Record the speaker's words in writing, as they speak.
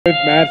With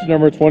match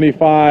number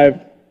 25.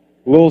 A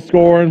little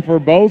scoring for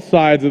both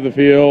sides of the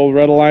field.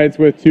 Red Alliance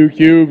with 2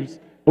 cubes.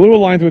 Blue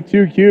Alliance with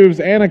 2 cubes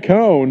and a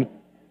cone.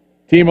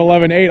 Team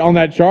 11-8 on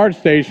that charge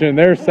station.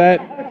 They're set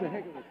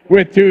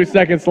with 2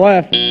 seconds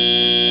left.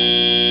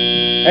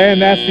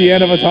 And that's the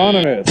end of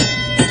autonomous.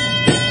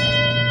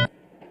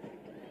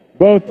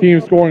 Both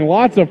teams scoring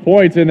lots of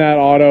points in that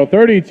auto.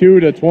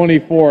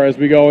 32-24 as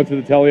we go into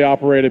the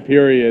teleoperated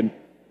period.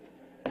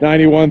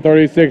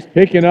 91-36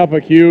 picking up a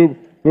cube.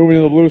 Moving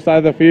to the blue side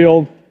of the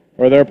field,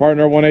 where their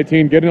partner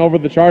 118 getting over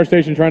the charge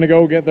station, trying to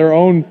go get their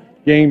own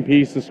game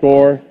piece to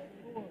score.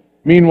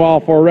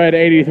 Meanwhile, for red,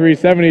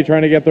 83-70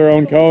 trying to get their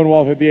own cone,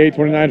 while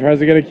 58-29 tries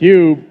to get a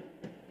cube.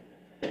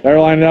 They're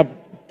lining up.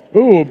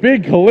 Ooh,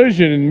 big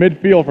collision in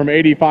midfield from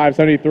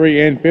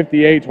 85-73 and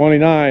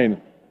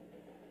 58-29.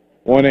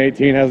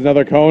 118 has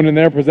another cone in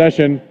their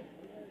possession.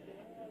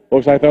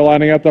 Looks like they're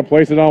lining up to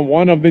place it on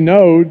one of the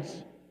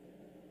nodes.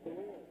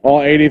 All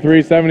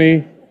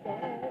 83-70.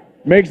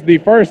 Makes the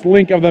first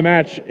link of the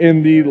match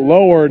in the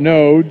lower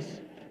nodes.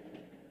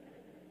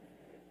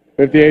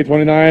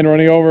 58-29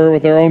 running over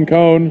with their own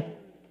cone.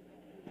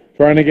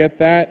 Trying to get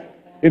that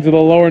into the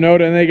lower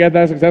node, and they get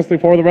that successfully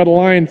for the Red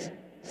Alliance.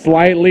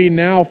 Slightly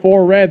now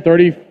for red,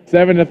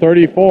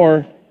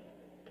 37-34.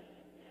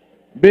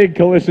 Big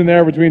collision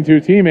there between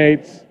two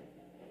teammates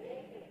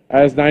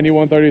as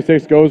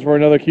 91-36 goes for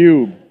another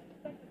cube.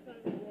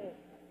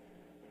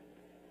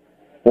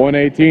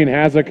 118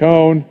 has a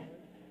cone.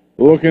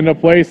 Looking to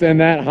place in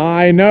that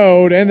high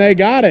node, and they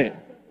got it.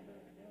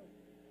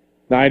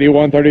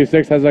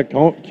 91-36 has a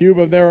cube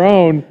of their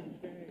own.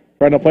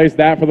 Trying to place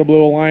that for the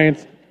Blue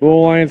Alliance. Blue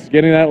Alliance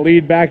getting that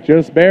lead back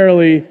just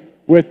barely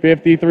with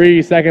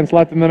 53 seconds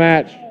left in the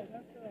match.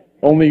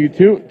 Only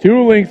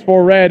two links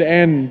for red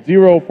and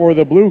 0 for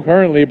the blue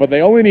currently, but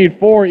they only need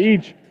 4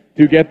 each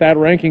to get that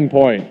ranking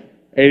point.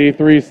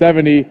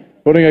 83-70,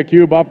 putting a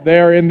cube up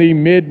there in the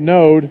mid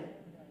node.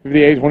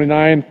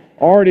 58-29.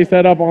 Already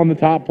set up on the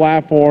top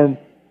platform.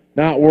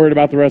 Not worried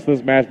about the rest of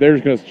this match. They're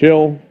just going to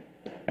chill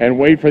and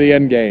wait for the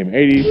end game.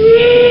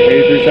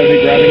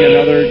 83-70 grabbing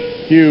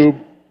another cube.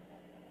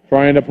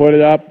 Trying to put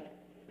it up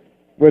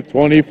with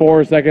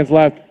 24 seconds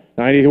left.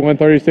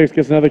 91-36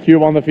 gets another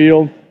cube on the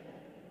field.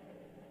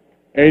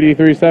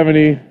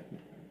 83-70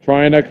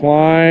 trying to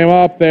climb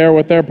up there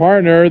with their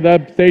partner.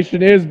 The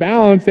station is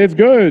balanced. It's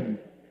good.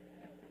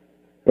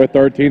 With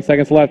 13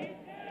 seconds left.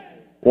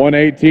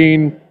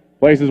 118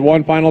 places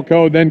one final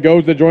code, then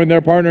goes to join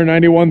their partner,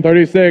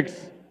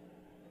 91-36.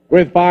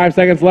 With 5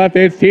 seconds left,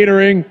 it's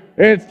teetering,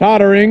 it's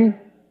tottering,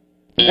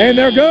 and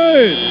they're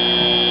good!